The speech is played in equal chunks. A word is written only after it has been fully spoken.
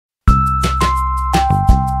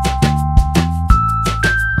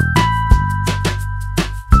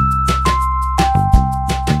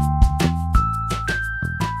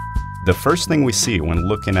The first thing we see when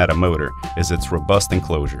looking at a motor is its robust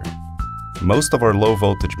enclosure. Most of our low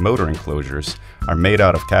voltage motor enclosures are made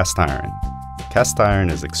out of cast iron. Cast iron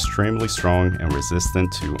is extremely strong and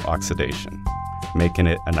resistant to oxidation, making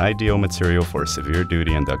it an ideal material for a severe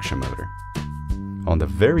duty induction motor. On the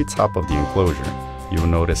very top of the enclosure, you will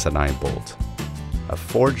notice an eyebolt. A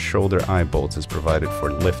forged shoulder eyebolt is provided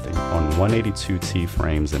for lifting on 182T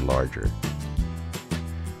frames and larger.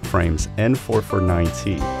 Frames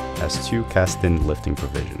N449T has 2 cast-in lifting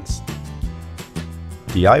provisions.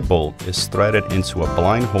 The eyebolt is threaded into a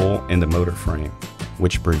blind hole in the motor frame,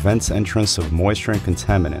 which prevents entrance of moisture and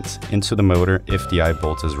contaminants into the motor if the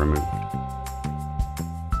eyebolt is removed.